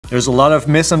There's a lot of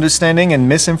misunderstanding and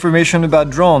misinformation about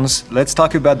drones. Let's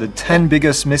talk about the 10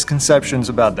 biggest misconceptions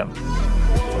about them.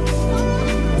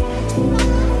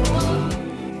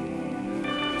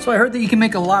 So I heard that you can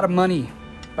make a lot of money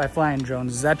by flying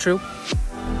drones. Is that true?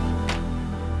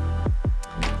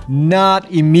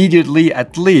 Not immediately,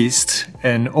 at least.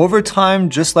 And over time,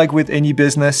 just like with any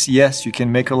business, yes, you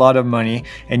can make a lot of money.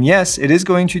 And yes, it is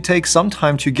going to take some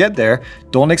time to get there.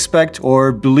 Don't expect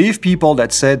or believe people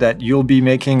that say that you'll be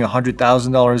making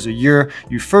 $100,000 a year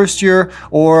your first year,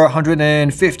 or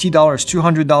 $150,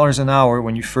 $200 an hour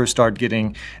when you first start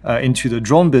getting into the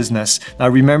drone business. Now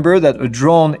remember that a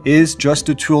drone is just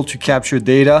a tool to capture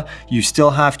data. You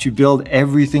still have to build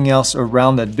everything else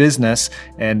around that business,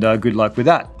 and good luck with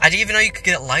that. I didn't even know you could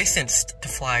get licensed to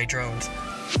fly drones.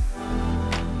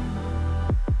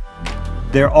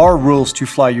 There are rules to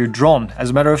fly your drone. As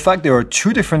a matter of fact, there are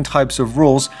two different types of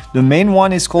rules. The main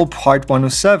one is called Part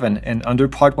 107, and under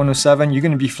Part 107, you're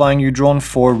going to be flying your drone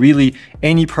for really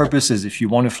any purposes. If you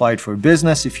want to fly it for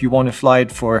business, if you want to fly it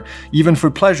for even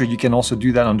for pleasure, you can also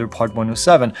do that under Part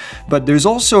 107. But there's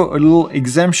also a little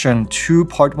exemption to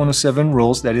Part 107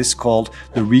 rules that is called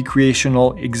the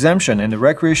recreational exemption. And the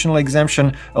recreational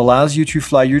exemption allows you to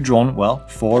fly your drone, well,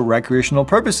 for recreational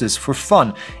purposes, for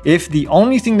fun. If the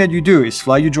only thing that you do is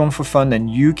fly your drone for fun, then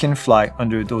you can fly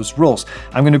under those rules.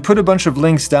 I'm going to put a bunch of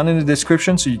links down in the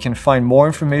description so you can find more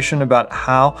information about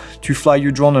how to fly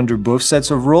your drone under both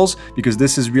sets of rules, because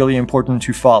this is really important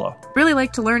to follow. Really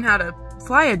like to learn how to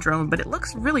fly a drone, but it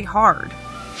looks really hard.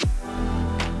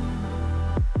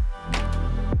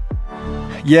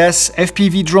 Yes,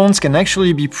 FPV drones can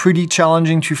actually be pretty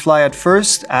challenging to fly at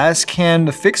first, as can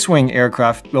the fixed-wing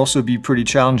aircraft also be pretty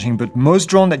challenging, but most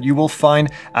drones that you will find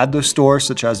at the store,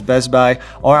 such as Best Buy,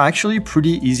 are actually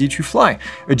pretty easy to fly.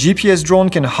 A GPS drone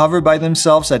can hover by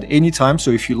themselves at any time,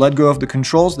 so if you let go of the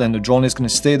controls, then the drone is going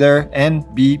to stay there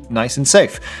and be nice and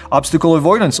safe. Obstacle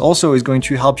avoidance also is going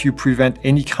to help you prevent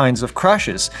any kinds of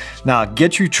crashes. Now,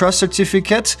 get your trust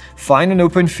certificate, find an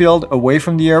open field away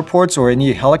from the airports or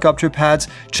any helicopter pads,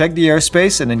 check the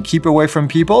airspace, and then keep away from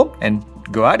people and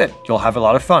go at it. You'll have a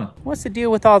lot of fun. What's the deal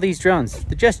with all these drones?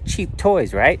 They're just cheap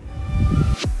toys, right?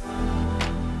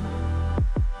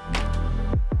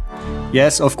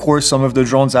 Yes, of course, some of the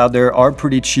drones out there are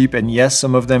pretty cheap, and yes,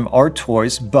 some of them are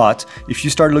toys, but if you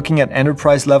start looking at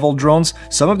enterprise level drones,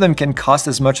 some of them can cost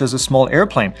as much as a small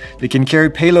airplane. They can carry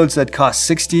payloads that cost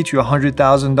 $60,000 to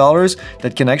 $100,000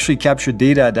 that can actually capture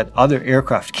data that other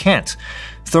aircraft can't.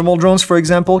 Thermal drones, for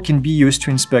example, can be used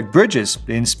to inspect bridges.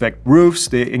 They inspect roofs,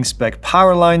 they inspect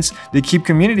power lines, they keep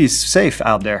communities safe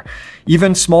out there.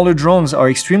 Even smaller drones are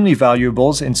extremely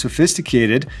valuable and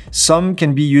sophisticated. Some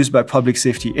can be used by public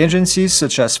safety agencies,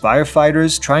 such as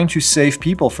firefighters, trying to save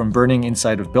people from burning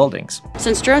inside of buildings.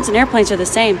 Since drones and airplanes are the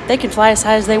same, they can fly as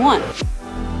high as they want.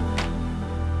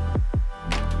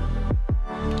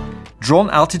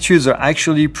 Drone altitudes are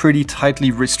actually pretty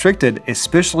tightly restricted,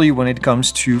 especially when it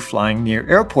comes to flying near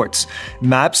airports.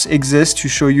 Maps exist to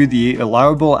show you the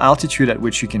allowable altitude at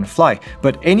which you can fly,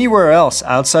 but anywhere else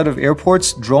outside of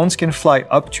airports, drones can fly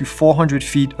up to 400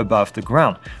 feet above the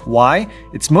ground. Why?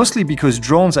 It's mostly because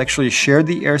drones actually share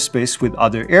the airspace with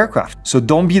other aircraft. So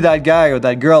don't be that guy or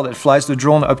that girl that flies the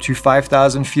drone up to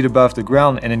 5,000 feet above the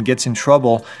ground and then gets in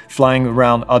trouble flying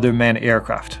around other manned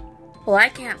aircraft. Well, I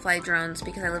can't fly drones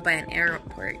because I live by an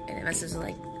airport and it messes with,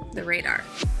 like, the radar.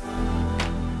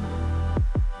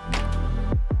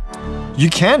 You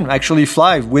can actually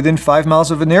fly within 5 miles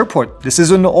of an airport. This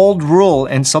is an old rule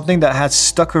and something that has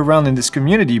stuck around in this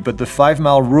community, but the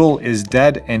 5-mile rule is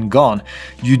dead and gone.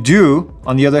 You do,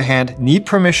 on the other hand, need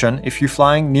permission if you're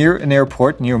flying near an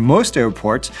airport, near most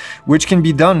airports, which can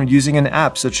be done using an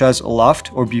app such as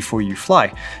Aloft or Before You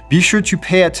Fly. Be sure to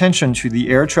pay attention to the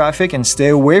air traffic and stay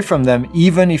away from them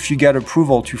even if you get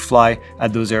approval to fly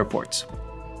at those airports.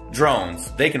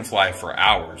 Drones, they can fly for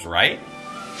hours, right?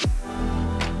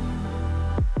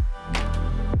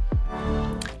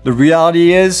 The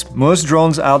reality is, most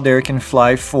drones out there can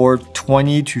fly for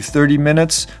 20 to 30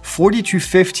 minutes, 40 to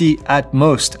 50 at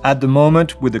most at the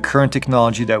moment with the current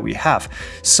technology that we have.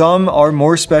 Some are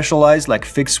more specialized, like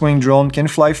fixed-wing drone can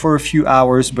fly for a few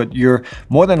hours, but you're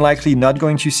more than likely not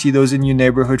going to see those in your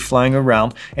neighborhood flying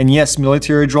around. And yes,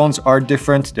 military drones are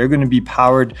different. They're going to be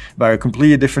powered by a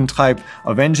completely different type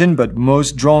of engine, but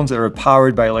most drones that are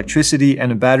powered by electricity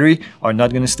and a battery are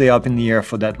not going to stay up in the air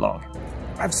for that long.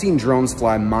 I've seen drones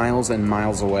fly miles and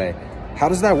miles away. How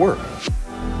does that work?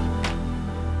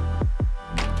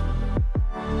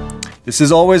 This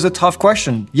is always a tough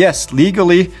question. Yes,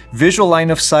 legally, visual line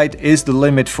of sight is the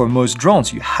limit for most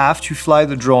drones. You have to fly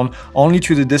the drone only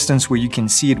to the distance where you can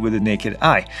see it with the naked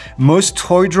eye. Most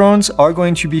toy drones are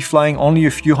going to be flying only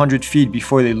a few hundred feet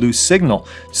before they lose signal.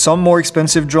 Some more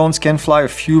expensive drones can fly a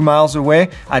few miles away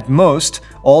at most,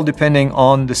 all depending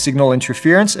on the signal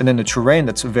interference and then the terrain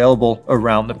that's available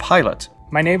around the pilot.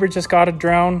 My neighbor just got a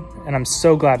drone, and I'm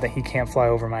so glad that he can't fly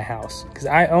over my house, because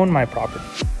I own my property.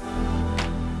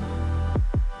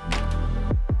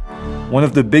 One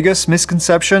of the biggest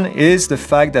misconceptions is the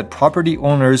fact that property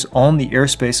owners own the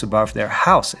airspace above their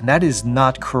house, and that is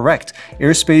not correct.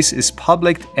 Airspace is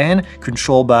public and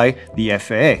controlled by the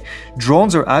FAA.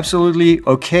 Drones are absolutely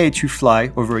okay to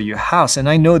fly over your house, and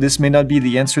I know this may not be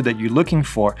the answer that you're looking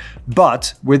for,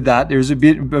 but with that, there's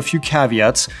a few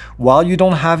caveats. While you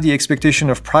don't have the expectation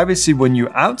of privacy when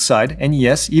you're outside, and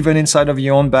yes, even inside of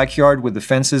your own backyard with the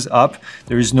fences up,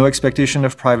 there is no expectation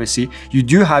of privacy. You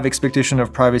do have expectation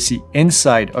of privacy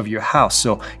inside of your house.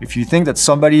 So if you think that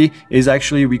somebody is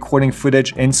actually recording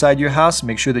footage inside your house,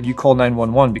 make sure that you call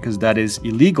 911 because that is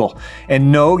illegal.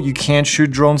 And no, you can't shoot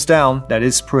drones down. That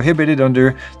is prohibited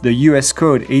under the US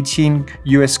Code 18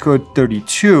 US Code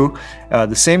 32,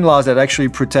 the same laws that actually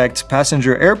protect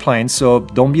passenger airplanes. So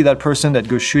don't be that person that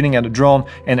goes shooting at a drone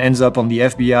and ends up on the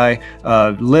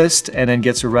FBI list and then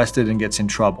gets arrested and gets in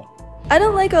trouble. I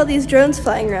don't like all these drones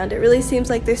flying around. It really seems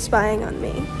like they're spying on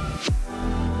me.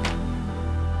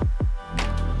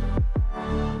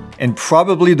 And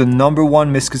probably the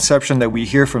 #1 misconception that we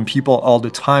hear from people all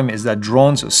the time is that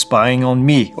drones are spying on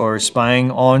me or spying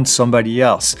on somebody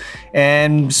else.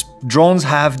 And drones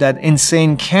have that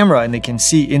insane camera and they can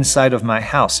see inside of my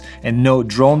house. And no,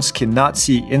 drones cannot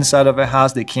see inside of a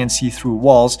house. They can't see through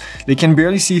walls. They can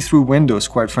barely see through windows,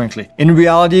 quite frankly. In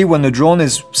reality, when the drone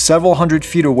is several hundred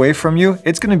feet away from you,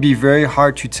 it's going to be very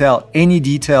hard to tell any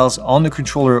details on the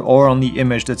controller or on the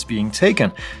image that's being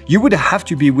taken. You would have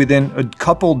to be within a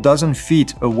couple dozen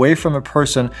feet away from a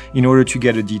person in order to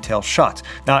get a detailed shot.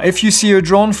 Now, if you see a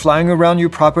drone flying around your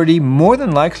property, more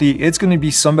than likely it's going to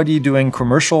be somebody doing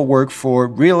commercial work for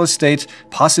real estate,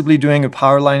 possibly doing a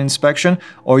power line inspection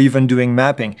or even doing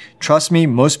mapping. Trust me,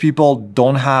 most people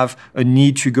don't have a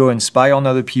need to go and spy on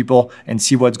other people and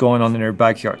see what's going on in their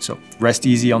backyard. So rest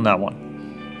easy on that one.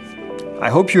 I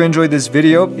hope you enjoyed this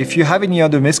video. If you have any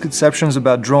other misconceptions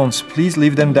about drones, please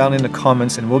leave them down in the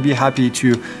comments and we'll be happy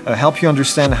to help you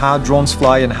understand how drones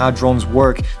fly and how drones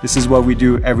work. This is what we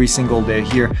do every single day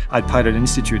here at Pilot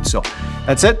Institute. So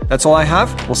that's it. That's all I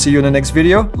have. We'll see you in the next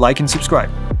video. Like and subscribe.